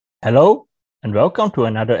Hello, and welcome to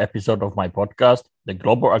another episode of my podcast, The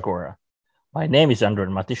Global Agora. My name is Andrej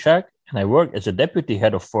Matišák, and I work as a deputy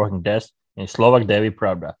head of foreign desk in Slovak Daily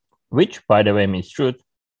Pravda, which, by the way, means truth,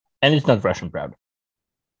 and it's not Russian Pravda.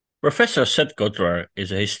 Professor Seth Kotlar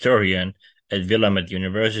is a historian at Willamette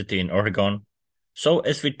University in Oregon. So,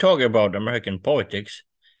 as we talk about American politics,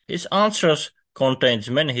 his answers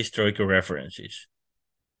contains many historical references.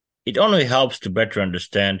 It only helps to better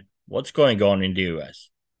understand what's going on in the US.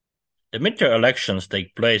 The midterm elections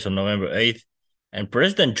take place on November 8th, and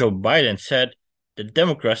President Joe Biden said that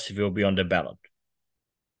democracy will be on the ballot.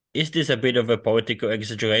 Is this a bit of a political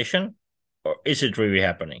exaggeration, or is it really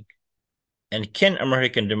happening? And can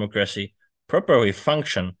American democracy properly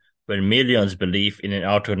function when millions believe in an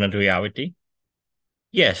alternate reality?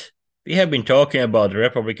 Yes, we have been talking about the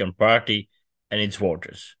Republican Party and its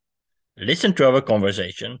voters. Listen to our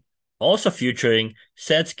conversation, also featuring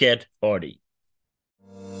Seth's cat, Audie.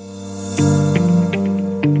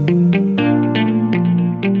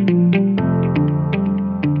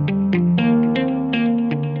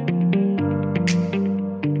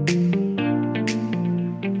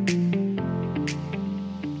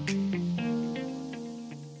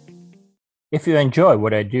 If you enjoy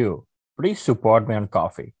what I do, please support me on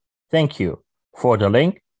Ko-fi. Thank you. For the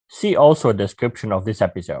link, see also a description of this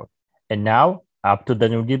episode. And now, up to the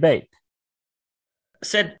new debate.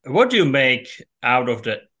 Seth, what do you make out of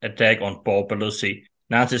the attack on Paul Pelosi,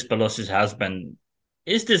 Nancy Pelosi's husband?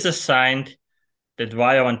 Is this a sign that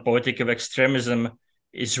violent political extremism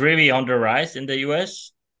is really on the rise in the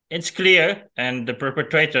US? It's clear, and the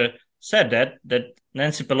perpetrator said that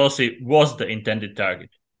Nancy Pelosi was the intended target.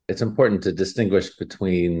 It's important to distinguish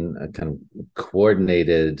between a kind of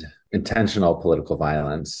coordinated, intentional political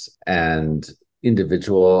violence and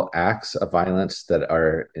individual acts of violence that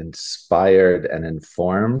are inspired and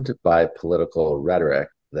informed by political rhetoric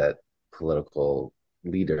that political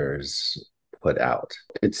leaders put out.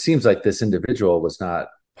 It seems like this individual was not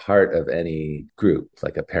part of any group,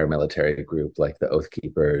 like a paramilitary group like the Oath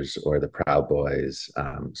Keepers or the Proud Boys.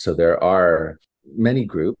 So there are many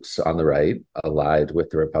groups on the right allied with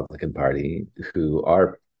the Republican Party who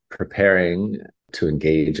are preparing to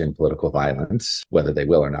engage in political violence. Whether they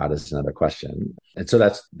will or not is another question. And so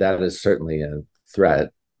that is certainly a threat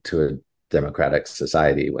to a democratic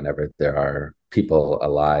society whenever there are people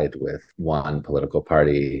allied with one political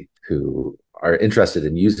party who are interested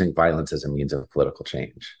in using violence as a means of political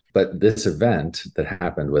change. But this event that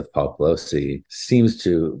happened with Paul Pelosi seems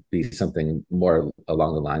to be something more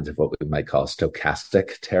along the lines of what we might call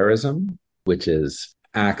stochastic terrorism, which is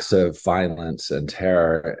acts of violence and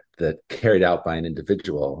terror that carried out by an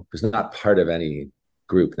individual who's not part of any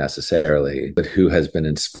group necessarily, but who has been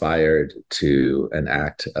inspired to an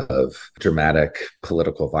act of dramatic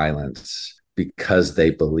political violence because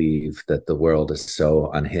they believe that the world is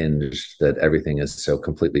so unhinged, that everything is so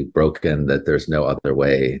completely broken, that there's no other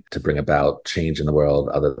way to bring about change in the world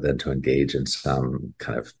other than to engage in some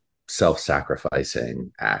kind of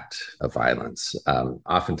self-sacrificing act of violence.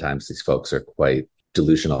 Oftentimes, these folks are quite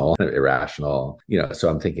delusional, irrational. So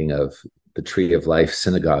I'm thinking of the Tree of Life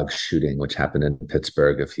synagogue shooting, which happened in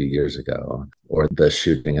Pittsburgh a few years ago, or the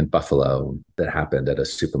shooting in Buffalo that happened at a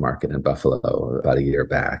supermarket in Buffalo about a year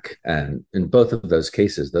back. And in both of those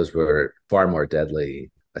cases, those were far more deadly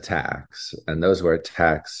attacks. And those were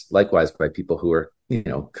attacks, likewise, by people who were,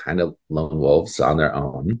 kind of lone wolves on their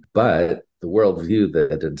own. But the worldview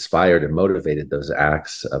that inspired and motivated those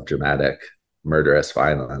acts of dramatic murderous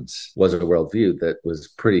violence was a worldview that was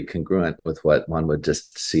pretty congruent with what one would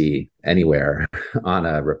just see anywhere on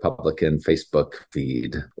a Republican Facebook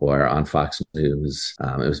feed or on Fox News.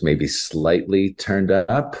 It was maybe slightly turned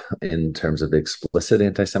up in terms of explicit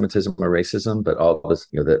anti-Semitism or racism, but all this,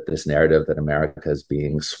 this narrative that America is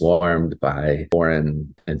being swarmed by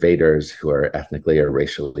foreign invaders who are ethnically or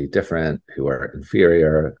racially different, who are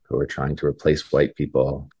inferior, who are trying to replace white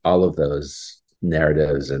people. All of those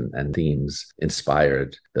narratives and themes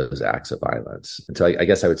inspired those acts of violence. And so I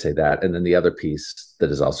guess I would say that. And then the other piece that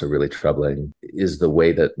is also really troubling is the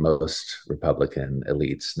way that most Republican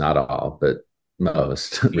elites, not all, but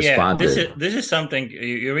most, responded. This is something,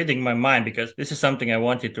 you're reading my mind, because this is something I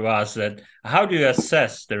wanted to ask, that how do you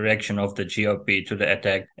assess the reaction of the GOP to the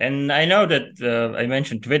attack? And I know that I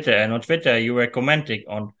mentioned Twitter, and on Twitter you were commenting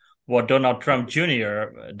on what Donald Trump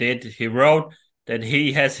Jr. did. He wrote that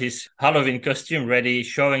he has his Halloween costume ready,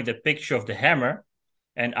 showing the picture of the hammer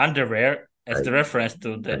and underwear as the reference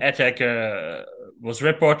to the attacker was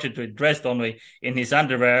reported to be dressed only in his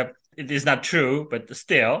underwear. It is not true, but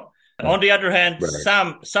still. On the other hand,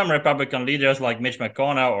 Right. some Republican leaders like Mitch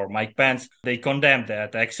McConnell or Mike Pence, they condemned the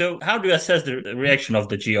attack. So how do you assess the reaction of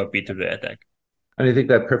the GOP to the attack? And I think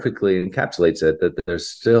that perfectly encapsulates it, that there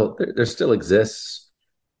still exists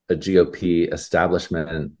a GOP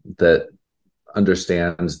establishment that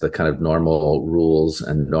understands the kind of normal rules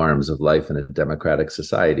and norms of life in a democratic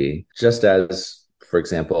society, just as, for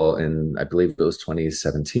example, in, I believe it was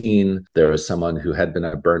 2017, there was someone who had been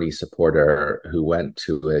a Bernie supporter who went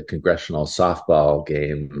to a congressional softball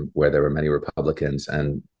game where there were many Republicans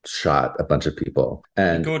and shot a bunch of people.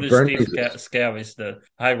 And Steve Scalise is the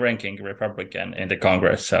high-ranking Republican in the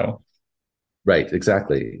Congress. So, right,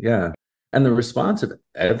 exactly, yeah. And the response of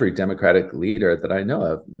every Democratic leader that I know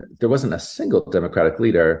of, there wasn't a single Democratic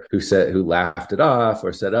leader who laughed it off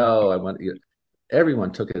or said, "Oh, I want you."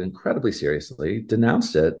 Everyone took it incredibly seriously,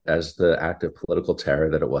 denounced it as the act of political terror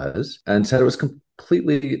that it was, and said it was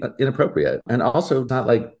completely inappropriate. And also, not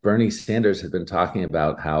like Bernie Sanders had been talking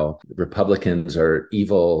about how Republicans are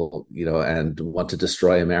evil, and want to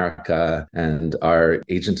destroy America and are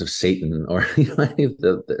agents of Satan, or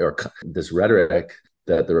or this rhetoric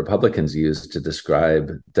that the Republicans use to describe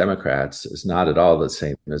Democrats is not at all the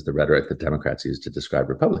same as the rhetoric that Democrats use to describe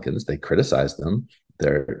Republicans. They criticize them,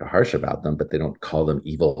 they're harsh about them, but they don't call them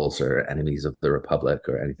evils or enemies of the Republic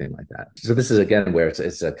or anything like that. So this is, again, where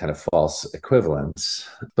it's a kind of false equivalence.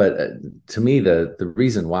 But to me, the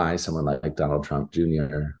reason why someone like Donald Trump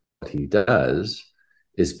Jr., what he does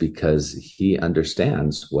is because he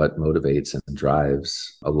understands what motivates and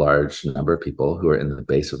drives a large number of people who are in the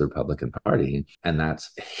base of the Republican Party. And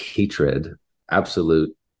that's hatred,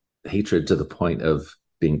 absolute hatred to the point of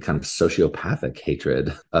being kind of sociopathic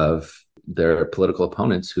hatred of their political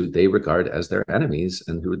opponents who they regard as their enemies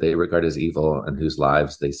and who they regard as evil and whose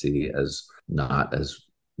lives they see as not as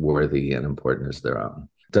worthy and important as their own.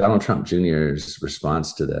 Donald Trump Jr.'s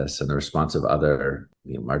response to this and the response of other,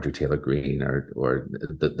 Marjorie Taylor Greene or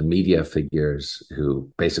the media figures who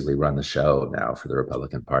basically run the show now for the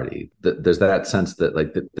Republican Party, there's that sense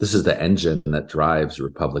that this is the engine that drives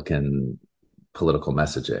Republican political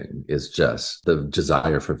messaging, is just the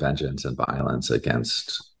desire for vengeance and violence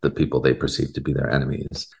against the people they perceive to be their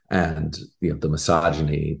enemies. And, the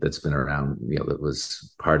misogyny that's been around, that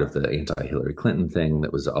was part of the anti-Hillary Clinton thing,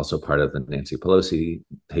 that was also part of the Nancy Pelosi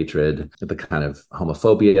hatred, the kind of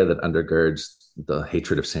homophobia that undergirds the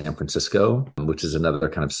hatred of San Francisco, which is another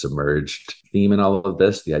kind of submerged theme in all of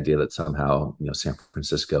this. The idea that somehow, San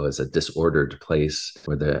Francisco is a disordered place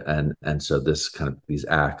and so this kind of these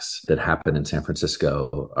acts that happen in San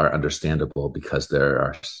Francisco are understandable because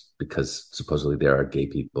supposedly there are gay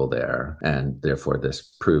people there. And therefore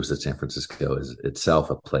this proves that San Francisco is itself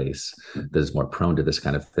a place that is more prone to this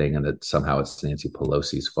kind of thing, and that somehow it's Nancy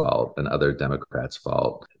Pelosi's fault and other Democrats'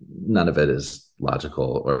 fault. None of it is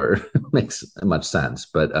logical or makes much sense,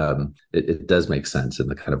 but it does make sense in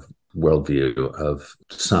the kind of worldview of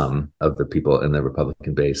some of the people in the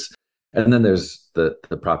Republican base. And then there's the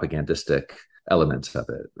propagandistic elements of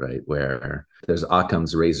it, right? Where there's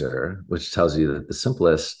Occam's razor, which tells you that the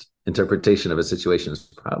simplest interpretation of a situation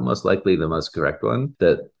is most likely the most correct one,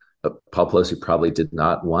 that Paul Pelosi probably did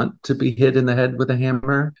not want to be hit in the head with a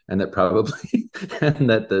hammer, and that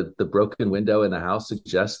the broken window in the house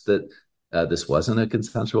suggests that this wasn't a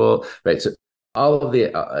consensual, right? So all of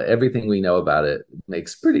the everything we know about it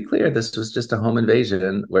makes pretty clear this was just a home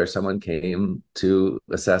invasion where someone came to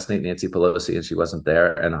assassinate Nancy Pelosi and she wasn't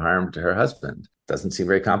there, and harmed her husband. Doesn't seem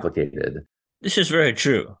very complicated. This is very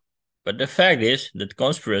true. But the fact is that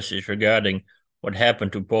conspiracies regarding what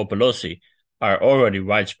happened to Paul Pelosi are already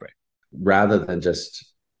widespread. Rather than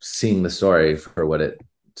just seeing the story for what it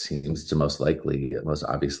seems to most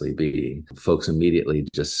obviously be, folks immediately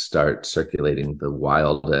just start circulating the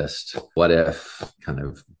wildest what if kind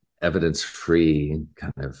of evidence-free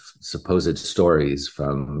kind of supposed stories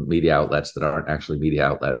from media outlets that aren't actually media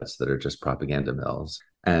outlets, that are just propaganda mills.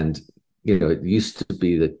 And it used to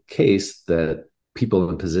be the case that people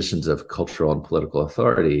in positions of cultural and political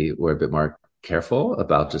authority were a bit more careful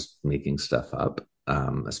about just making stuff up,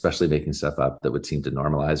 especially making stuff up that would seem to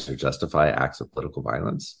normalize or justify acts of political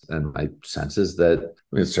violence. And my sense is that,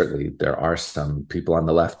 certainly there are some people on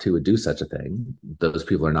the left who would do such a thing. Those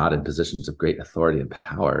people are not in positions of great authority and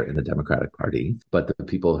power in the Democratic Party, but the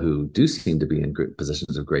people who do seem to be in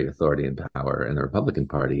positions of great authority and power in the Republican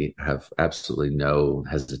Party have absolutely no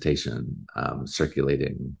hesitation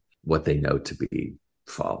circulating what they know to be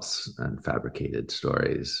false and fabricated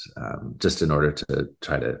stories, just in order to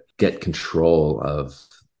try to get control of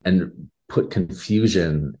and put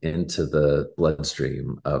confusion into the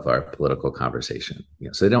bloodstream of our political conversation.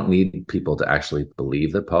 So they don't need people to actually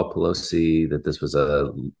believe that Paul Pelosi, that this was a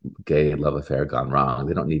gay love affair gone wrong.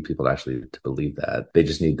 They don't need people actually to believe that. They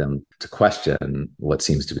just need them to question what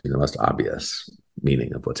seems to be the most obvious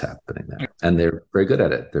meaning of what's happening there. And they're very good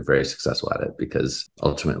at it. They're very successful at it because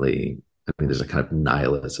ultimately, there's a kind of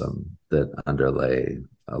nihilism that underlay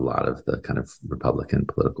a lot of the kind of Republican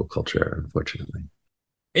political culture, unfortunately.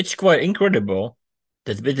 It's quite incredible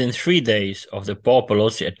that within 3 days of the Paul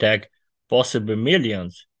Pelosi attack, possibly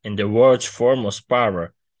millions in the world's foremost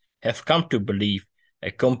power have come to believe a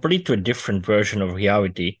completely different version of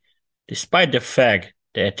reality, despite the fact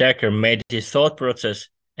the attacker made his thought process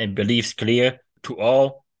and beliefs clear to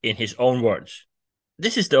all in his own words.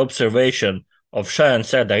 This is the observation of Shayan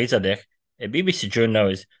Sardarizadeh, a BBC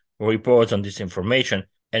journalist who reports on disinformation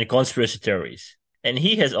and conspiracy theories. And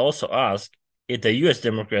he has also asked if the US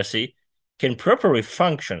democracy can properly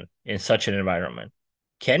function in such an environment.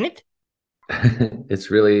 Can it? It's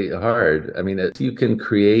really hard. If you can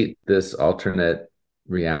create this alternate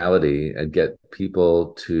reality and get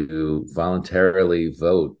people to voluntarily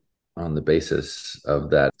vote on the basis of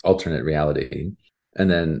that alternate reality, and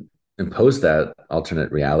then impose that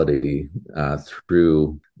alternate reality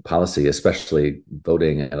through policy, especially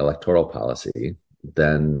voting and electoral policy,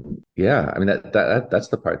 then that's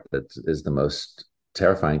the part that is the most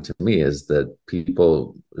terrifying to me, is that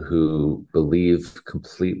people who believe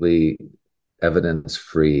completely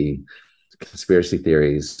evidence-free conspiracy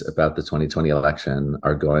theories about the 2020 election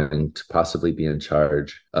are going to possibly be in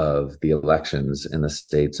charge of the elections in the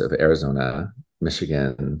states of Arizona,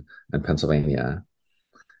 Michigan, and Pennsylvania,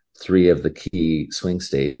 3 of the key swing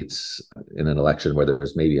states in an election where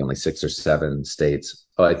there's maybe only 6 or 7 states.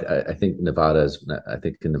 I think in Nevada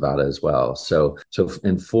as well. So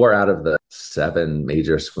in 4 out of the 7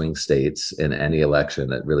 major swing states in any election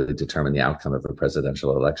that really determine the outcome of a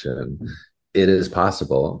presidential election, it is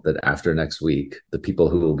possible that after next week, the people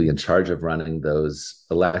who will be in charge of running those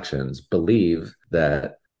elections believe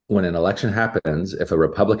that when an election happens, if a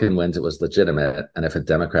Republican wins, it was legitimate, and if a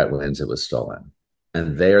Democrat wins, it was stolen.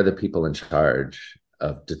 And they are the people in charge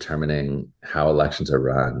of determining how elections are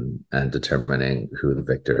run and determining who the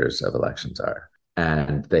victors of elections are.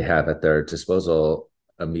 And they have at their disposal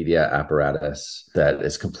a media apparatus that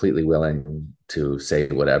is completely willing to say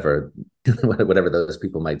whatever those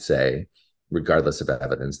people might say, regardless of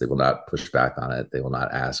evidence. They will not push back on it. They will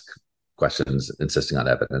not ask questions insisting on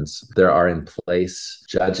evidence. There are in place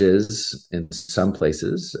judges in some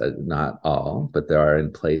places, not all, but there are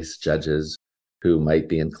in place judges who might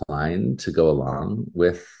be inclined to go along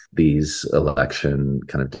with these election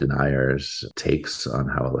kind of deniers' takes on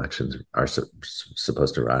how elections are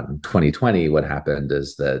supposed to run. 2020, what happened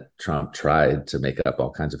is that Trump tried to make up all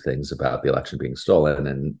kinds of things about the election being stolen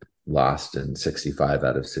and lost in 65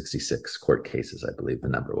 out of 66 court cases, I believe the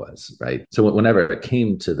number was, right? So whenever it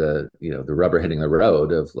came to the rubber hitting the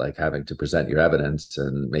road of like having to present your evidence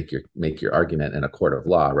and make your argument in a court of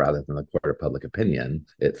law rather than the court of public opinion,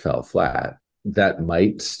 it fell flat. That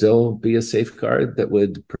might still be a safeguard that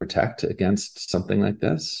would protect against something like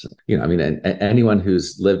this. Anyone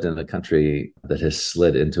who's lived in a country that has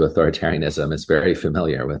slid into authoritarianism is very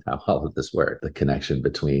familiar with how all of this works. The connection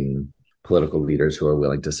between political leaders who are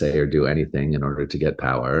willing to say or do anything in order to get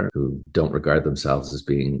power, who don't regard themselves as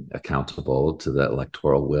being accountable to the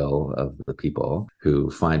electoral will of the people,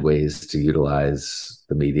 who find ways to utilize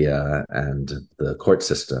the media and the court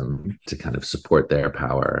system to kind of support their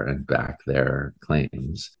power and back their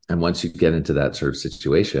claims. And once you get into that sort of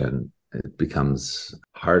situation, it becomes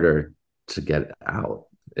harder to get out.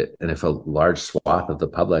 And if a large swath of the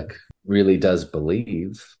public really does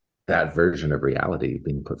believe that version of reality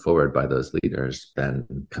being put forward by those leaders, then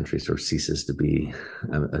country sort of ceases to be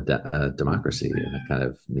a democracy in a kind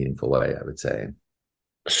of meaningful way, I would say.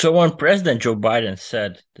 So when President Joe Biden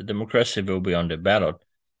said the democracy will be on the ballot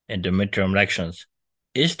in the midterm elections,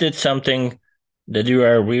 is that something that you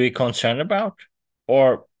are really concerned about?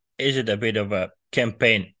 Or is it a bit of a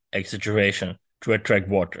campaign exaggeration to attract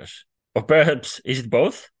voters? Or perhaps is it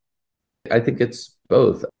both? I think it's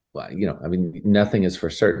both. Nothing is for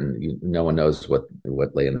certain. No one knows what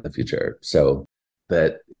lay in the future. So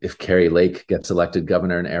that if Carrie Lake gets elected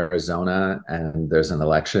governor in Arizona and there's an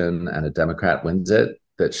election and a Democrat wins it,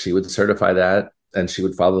 that she would certify that and she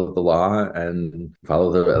would follow the law and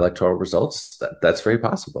follow the electoral results. That's very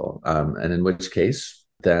possible. And in which case,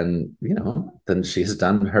 then she has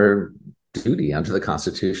done her duty under the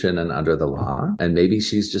Constitution and under the law. And maybe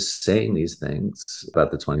she's just saying these things about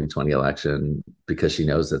the 2020 election because she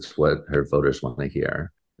knows that's what her voters want to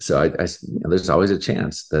hear. So there's always a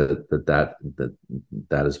chance that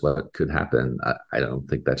is what could happen. I don't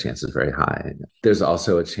think that chance is very high. There's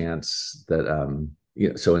also a chance that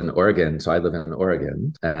so in Oregon, so I live in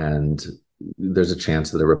Oregon, and there's a chance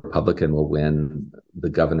that a Republican will win the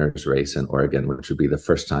governor's race in Oregon, which would be the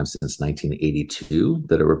first time since 1982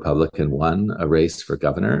 that a Republican won a race for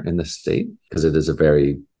governor in the state, because it is a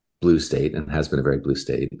very blue state and has been a very blue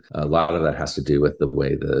state. A lot of that has to do with the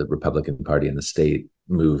way the Republican Party in the state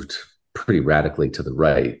moved pretty radically to the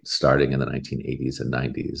right starting in the 1980s and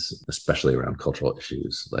 90s, especially around cultural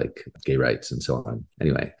issues like gay rights and so on.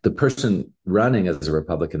 Anyway, the person running as a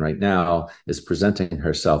Republican right now is presenting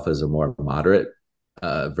herself as a more moderate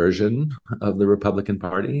version of the Republican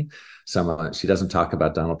Party. She doesn't talk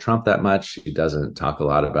about Donald Trump that much. She doesn't talk a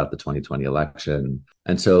lot about the 2020 election.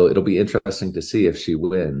 And so it'll be interesting to see if she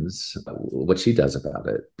wins, what she does about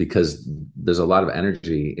it, because there's a lot of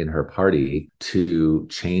energy in her party to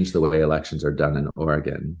change the way elections are done in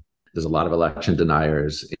Oregon. There's a lot of election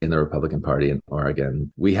deniers in the Republican Party in Oregon.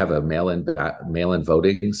 We have a mail-in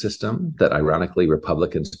voting system that ironically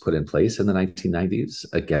Republicans put in place in the 1990s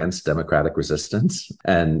against Democratic resistance.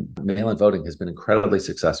 And mail-in voting has been incredibly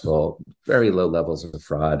successful, very low levels of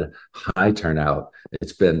fraud, high turnout.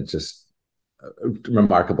 It's been just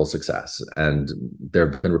remarkable success. And there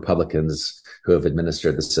have been Republicans who have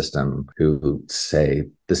administered the system who say,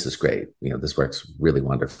 this is great. This works really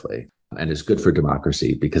wonderfully. And is good for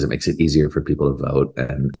democracy because it makes it easier for people to vote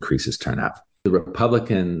and increases turnout. The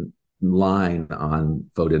Republican line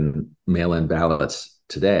on mail-in ballots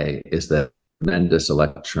today is that tremendous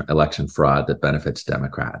election fraud that benefits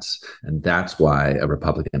Democrats. And that's why a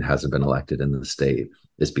Republican hasn't been elected in the state,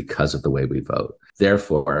 is because of the way we vote.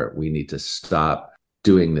 Therefore, we need to stop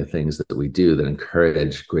doing the things that we do that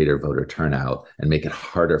encourage greater voter turnout and make it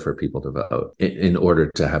harder for people to vote in order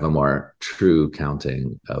to have a more true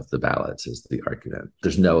counting of the ballots, is the argument.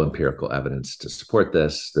 There's no empirical evidence to support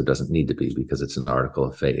this. There doesn't need to be, because it's an article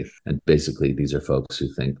of faith. And basically, these are folks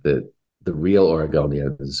who think that the real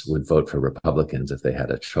Oregonians would vote for Republicans if they had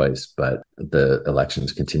a choice, but the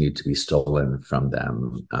elections continue to be stolen from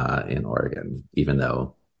them in Oregon, even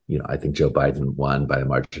though I think Joe Biden won by a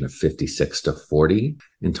margin of 56-40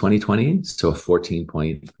 in 2020. So a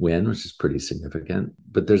 14-point win, which is pretty significant.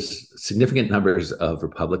 But there's significant numbers of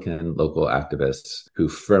Republican local activists who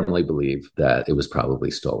firmly believe that it was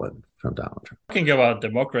probably stolen from Donald Trump. Talking about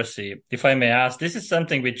democracy, if I may ask, this is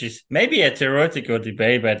something which is maybe a theoretical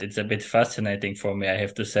debate, but it's a bit fascinating for me, I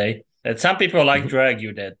have to say. That some people like to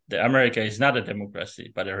argue that America is not a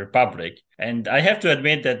democracy, but a republic. And I have to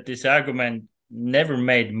admit that this argument never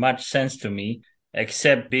made much sense to me,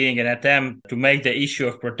 except being an attempt to make the issue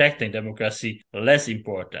of protecting democracy less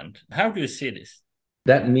important. How do you see this?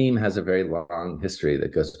 That meme has a very long history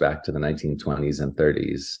that goes back to the 1920s and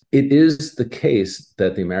 30s. It is the case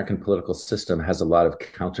that the American political system has a lot of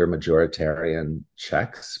counter-majoritarian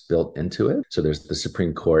checks built into it. So there's the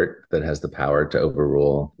Supreme Court that has the power to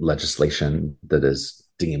overrule legislation that is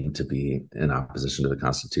deemed to be in opposition to the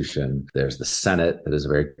Constitution. There's the Senate that is a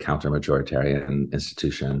very counter-majoritarian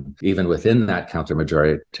institution. Even within that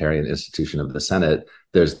counter-majoritarian institution of the Senate,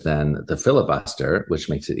 there's then the filibuster, which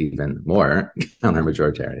makes it even more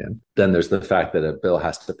counter-majoritarian. Then there's the fact that a bill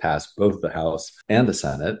has to pass both the House and the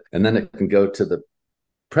Senate, and then it can go to the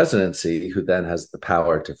presidency, who then has the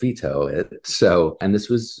power to veto it. So, and this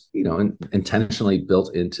was, intentionally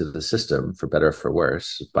built into the system, for better or for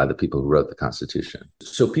worse, by the people who wrote the Constitution.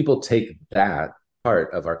 So people take that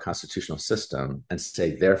part of our constitutional system and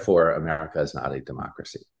say, therefore, America is not a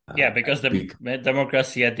democracy. Yeah, because the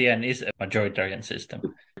democracy at the end is a majoritarian system.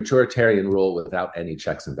 Majoritarian rule without any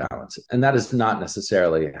checks and balances. And that is not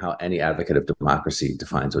necessarily how any advocate of democracy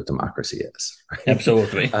defines what democracy is. Right?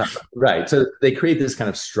 Absolutely. Right. So they create this kind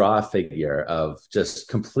of straw figure of just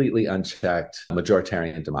completely unchecked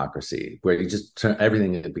majoritarian democracy, where you just turn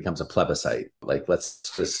everything, it becomes a plebiscite. Like, let's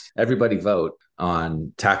just everybody vote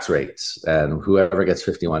on tax rates, and whoever gets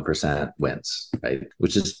 51% wins, right?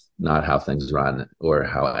 Which is not how things run, or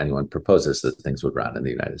how anyone proposes that things would run in the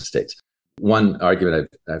United States. One argument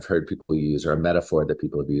I've heard people use, or a metaphor that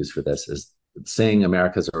people have used for this, is saying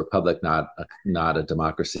America's a republic, not a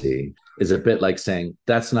democracy, is a bit like saying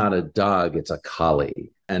that's not a dog, it's a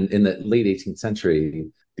collie. And in the late 18th century,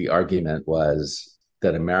 the argument was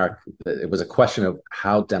that it was a question of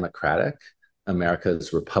how democratic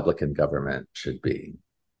America's Republican government should be.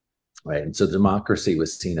 Right. And so democracy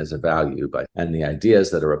was seen as a value, and the idea is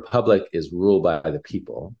that a republic is ruled by the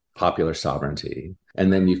people, popular sovereignty,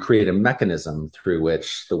 and then you create a mechanism through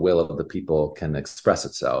which the will of the people can express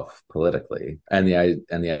itself politically. And the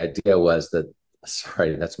idea was that,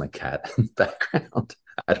 sorry, that's my cat in the background.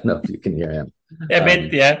 I don't know if you can hear him. A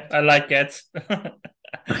bit, yeah. I like cats.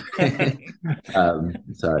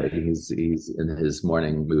 Sorry, he's in his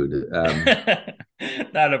morning mood.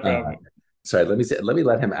 Not a Uh, problem. sorry, let me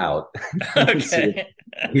let him out. Let me see if Okay.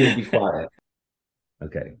 he would be quiet.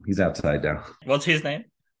 Okay, he's outside now. What's his name?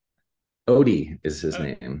 Odie is his Oh,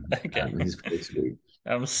 name. okay. He's very sweet,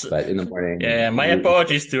 I'm s but in the morning, Yeah, my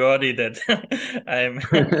apologies to Audie that I'm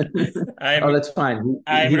oh, I'm that's fine.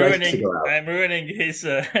 He likes to go I'm ruining his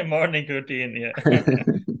morning routine. out. Yeah.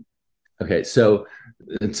 Okay, so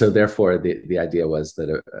therefore the idea was that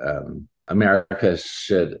America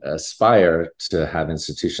should aspire to have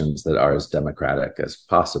institutions that are as democratic as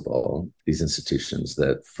possible. These institutions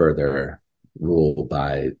that further rule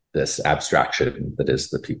by this abstraction that is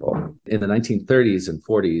the people. In the 1930s and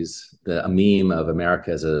 40s, a meme of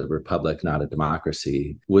America as a republic, not a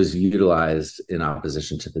democracy, was utilized in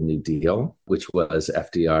opposition to the New Deal, which was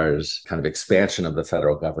FDR's kind of expansion of the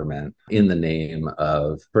federal government in the name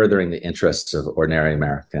of furthering the interests of ordinary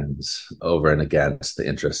Americans over and against the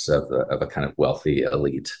interests of a kind of wealthy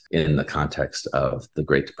elite in the context of the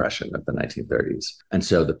Great Depression of the 1930s. And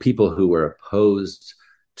so the people who were opposed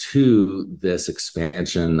to this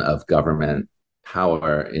expansion of government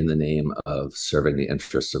power in the name of serving the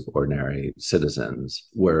interests of ordinary citizens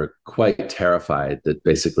were quite terrified that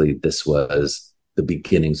basically this was the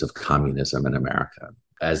beginnings of communism in America.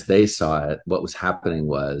 As they saw it, what was happening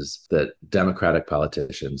was that Democratic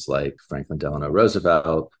politicians like Franklin Delano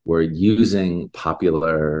Roosevelt were using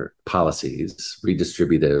popular policies,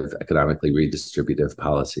 economically redistributive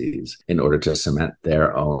policies, in order to cement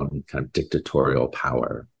their own kind of dictatorial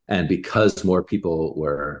power. And because more people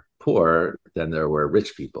were poor than there were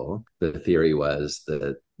rich people, the theory was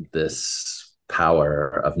that this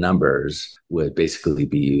power of numbers would basically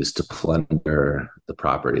be used to plunder the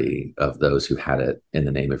property of those who had it in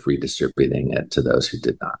the name of redistributing it to those who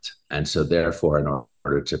did not. And so therefore, in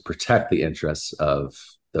order to protect the interests of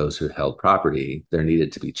those who held property, there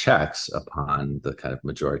needed to be checks upon the kind of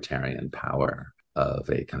majoritarian power of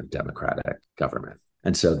a kind of democratic government.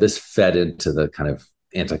 And so this fed into the kind of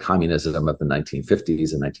anti-communism of the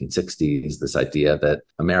 1950s and 1960s, this idea that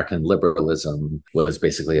American liberalism was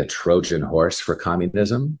basically a Trojan horse for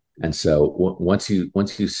communism. And so once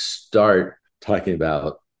you start talking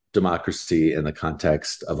about democracy in the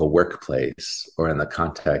context of a workplace, or in the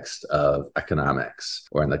context of economics,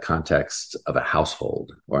 or in the context of a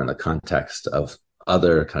household, or in the context of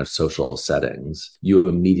other kind of social settings, you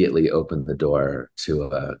immediately open the door to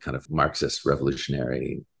a kind of Marxist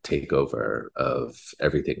revolutionary takeover of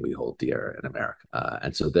everything we hold dear in America.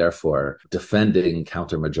 And so therefore, defending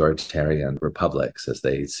counter-majoritarian republics, as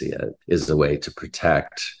they see it, is a way to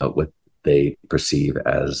protect what they perceive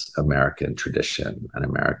as American tradition and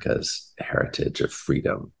America's heritage of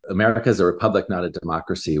freedom. America as a republic, not a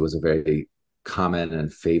democracy, was a very common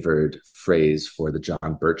and favored phrase for the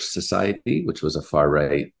John Birch Society, which was a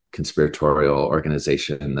far-right conspiratorial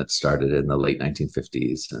organization that started in the late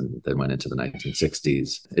 1950s and then went into the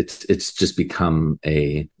 1960s. It's just become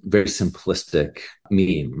a very simplistic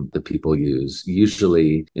meme that people use,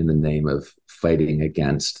 usually in the name of fighting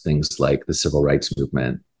against things like the civil rights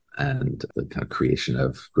movement and the kind of creation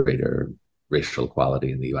of greater racial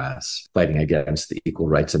equality in the US, fighting against the Equal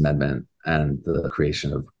Rights Amendment and the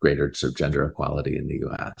creation of greater sort of gender equality in the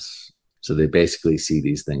US. So they basically see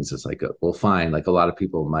these things as like, well, fine, like a lot of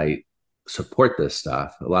people might support this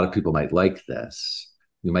stuff. A lot of people might like this.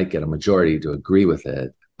 You might get a majority to agree with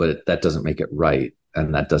it, but that doesn't make it right.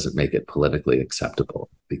 And that doesn't make it politically acceptable,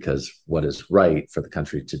 because what is right for the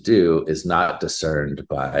country to do is not discerned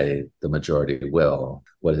by the majority will.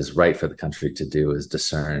 What is right for the country to do is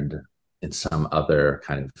discerned in some other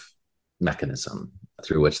kind of mechanism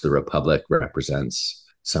through which the republic represents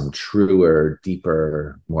some truer,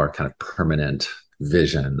 deeper, more kind of permanent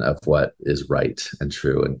vision of what is right and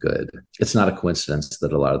true and good. It's not a coincidence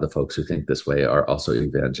that a lot of the folks who think this way are also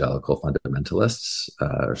evangelical fundamentalists,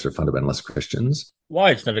 or sort of fundamentalist Christians.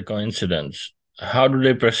 Why it's not a coincidence? How do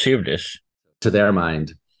they perceive this? To their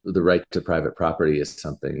mind, the right to private property is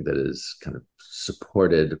something that is kind of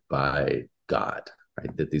supported by God.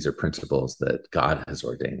 Right? That these are principles that God has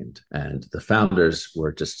ordained. And the founders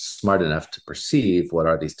were just smart enough to perceive what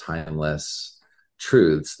are these timeless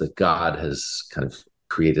truths that God has kind of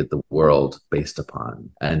created the world based upon.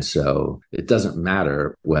 And so it doesn't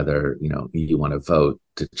matter whether, you want to vote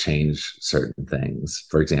to change certain things,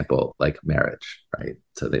 for example, like marriage, right?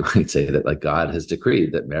 So they might say that like God has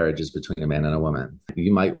decreed that marriage is between a man and a woman.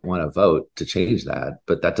 You might want to vote to change that,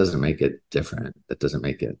 but that doesn't make it different. That doesn't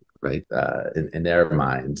make it right. In their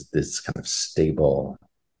mind, this kind of stable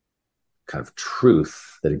kind of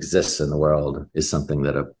truth that exists in the world is something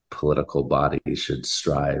that a political body should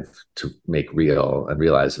strive to make real and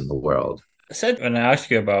realize in the world. I said when I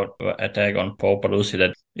asked you about attack on Paul Pelosi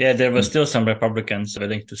that, yeah, there were still some Republicans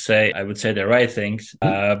willing to say, I would say, the right things.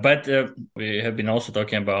 But we have been also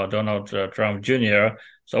talking about Donald Trump Jr.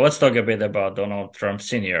 So let's talk a bit about Donald Trump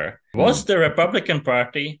Sr. Was the Republican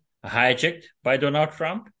Party hijacked by Donald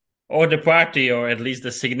Trump? Or the party, or at least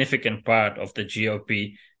the significant part of the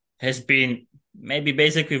GOP, has been maybe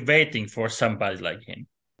basically waiting for somebody like him?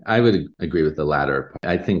 I would agree with the latter.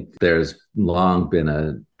 I think there's long been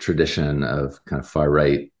a tradition of kind of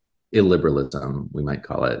far-right illiberalism, we might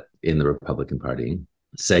call it, in the Republican Party.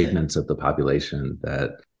 Segments of the population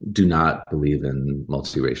that do not believe in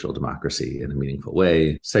multiracial democracy in a meaningful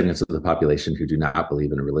way, segments of the population who do not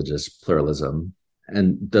believe in religious pluralism.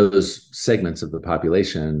 And those segments of the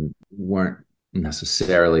population weren't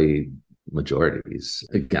necessarily majorities.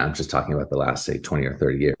 Again, I'm just talking about the last, say, 20 or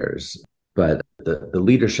 30 years. But the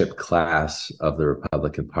leadership class of the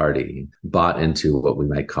Republican Party bought into what we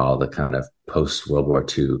might call the kind of post-World War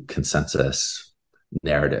II consensus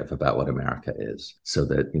narrative about what America is. So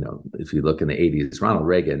that, if you look in the 80s, Ronald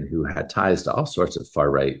Reagan, who had ties to all sorts of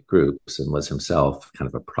far-right groups and was himself kind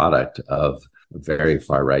of a product of a very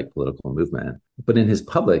far-right political movement. But in his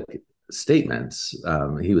public statements,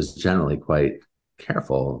 he was generally quite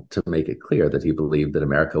careful to make it clear that he believed that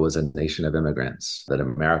America was a nation of immigrants, that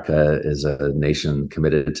America is a nation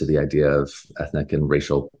committed to the idea of ethnic and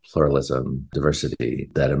racial pluralism, diversity,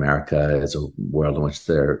 that America is a world in which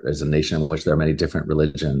there is a nation in which there are many different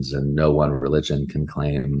religions and no one religion can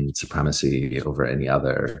claim supremacy over any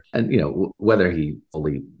other. And, whether he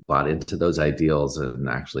fully bought into those ideals and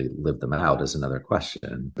actually lived them out is another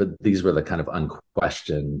question. But these were the kind of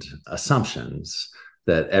unquestioned assumptions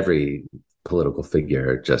that every political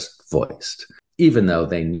figure just voiced, even though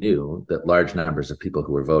they knew that large numbers of people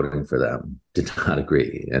who were voting for them did not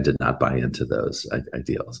agree and did not buy into those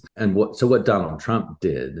ideals. And what Donald Trump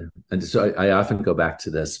did, and so I often go back to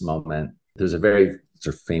this moment. There's a very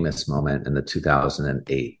sort of famous moment in the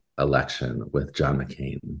 2008 election with John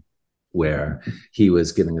McCain, where he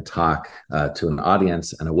was giving a talk to an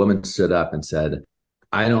audience, and a woman stood up and said,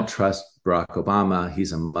 "I don't trust Barack Obama.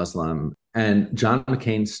 He's a Muslim." And John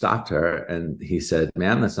McCain stopped her and he said,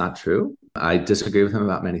 "Ma'am, that's not true. I disagree with him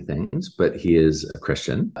about many things, but he is a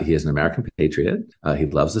Christian. He is an American patriot. He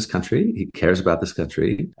loves this country. He cares about this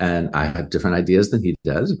country. And I have different ideas than he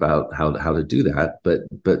does about how to do that. But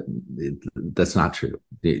that's not true.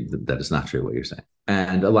 That is not true what you're saying."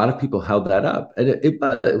 And a lot of people held that up. And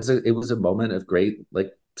it was a moment of great,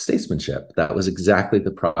 statesmanship. That was exactly the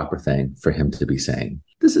proper thing for him to be saying.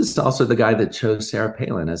 This is also the guy that chose Sarah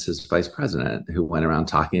Palin as his vice president, who went around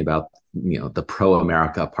talking about, the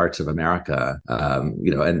pro-America parts of America,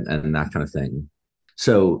 and that kind of thing.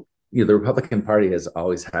 So, the Republican Party has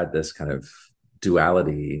always had this kind of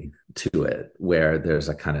duality to it, where there's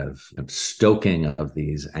a kind of stoking of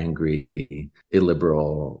these angry,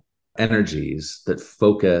 illiberal energies that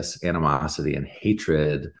focus animosity and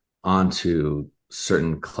hatred onto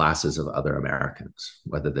certain classes of other Americans,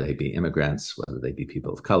 whether they be immigrants, whether they be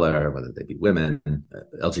people of color, whether they be women,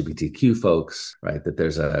 LGBTQ folks, right? That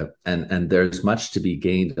there's and there's much to be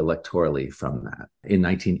gained electorally from that. In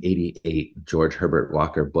 1988, George Herbert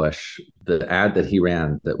Walker Bush, the ad that he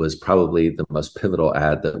ran that was probably the most pivotal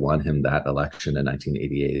ad that won him that election in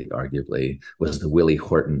 1988, arguably, was the Willie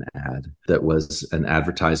Horton ad. That was an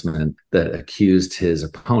advertisement that accused his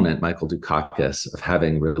opponent, Michael Dukakis, of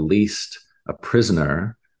having released a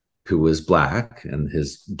prisoner who was Black, and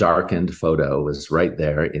his darkened photo was right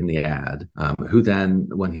there in the ad, who then,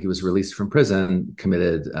 when he was released from prison,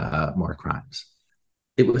 committed more crimes.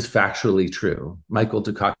 It was factually true. Michael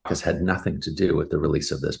Dukakis had nothing to do with the release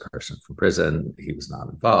of this person from prison. He was not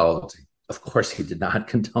involved. Of course, he did not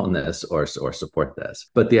condone this or support this.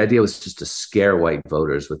 But the idea was just to scare white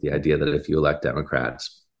voters with the idea that if you elect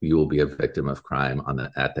Democrats, you will be a victim of crime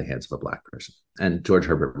at the hands of a Black person. And George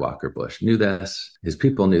Herbert Walker Bush knew this, his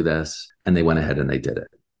people knew this, and they went ahead and they did it.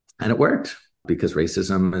 And it worked, because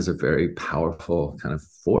racism is a very powerful kind of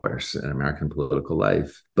force in American political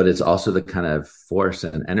life. But it's also the kind of force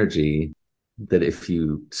and energy that if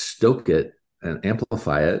you stoke it and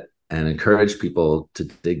amplify it and encourage people to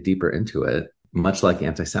dig deeper into it, much like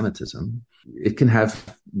anti-Semitism, it can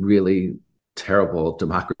have really terrible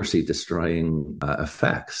democracy destroying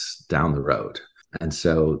effects down the road. And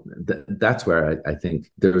so that's where I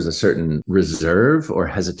think there was a certain reserve or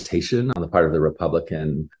hesitation on the part of the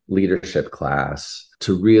Republican leadership class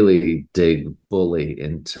to really dig fully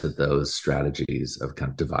into those strategies of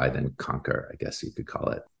kind of divide and conquer, I guess you could call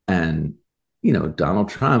it. And Donald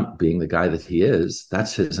Trump being the guy that he is,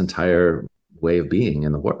 that's his entire way of being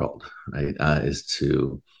in the world, right? Is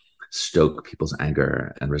to stoke people's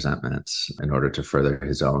anger and resentments in order to further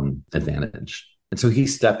his own advantage. And so he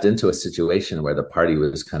stepped into a situation where the party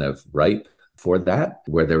was kind of ripe for that,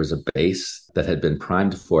 where there was a base that had been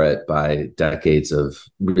primed for it by decades of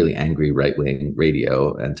really angry right-wing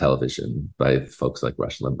radio and television by folks like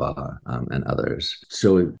Rush Limbaugh and others.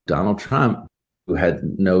 So Donald Trump, who had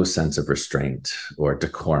no sense of restraint or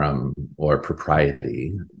decorum or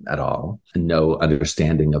propriety at all, and no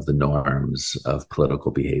understanding of the norms of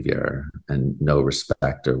political behavior and no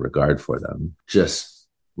respect or regard for them, just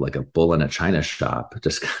like a bull in a china shop,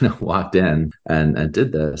 just kind of walked in and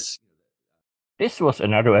did this. This was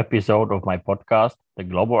another episode of my podcast, The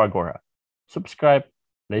Global Agora. Subscribe,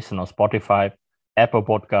 listen on Spotify, Apple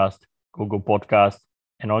Podcast, Google Podcast,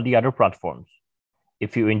 and all the other platforms.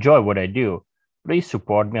 If you enjoy what I do, please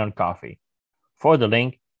support me on Ko-fi. For the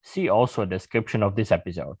link, see also a description of this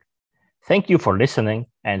episode. Thank you for listening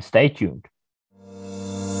and stay tuned.